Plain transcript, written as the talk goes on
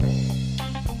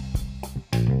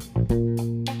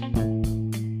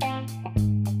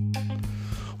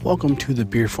Welcome to the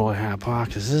Beerfoil Hat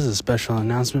Podcast. This is a special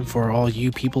announcement for all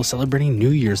you people celebrating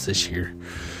New Year's this year.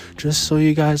 Just so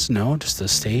you guys know, just to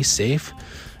stay safe,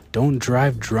 don't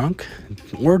drive drunk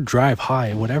or drive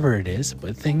high, whatever it is.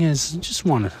 But the thing is, you just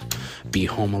want to be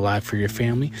home alive for your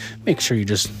family. Make sure you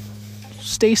just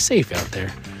stay safe out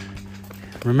there.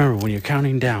 Remember, when you're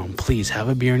counting down, please have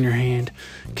a beer in your hand,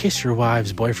 kiss your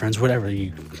wives, boyfriends, whatever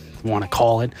you want to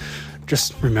call it.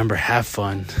 Just remember, have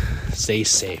fun, stay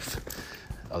safe.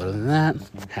 Other than that,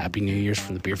 Happy New Year's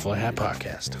from the Beerfoil Hat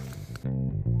Podcast.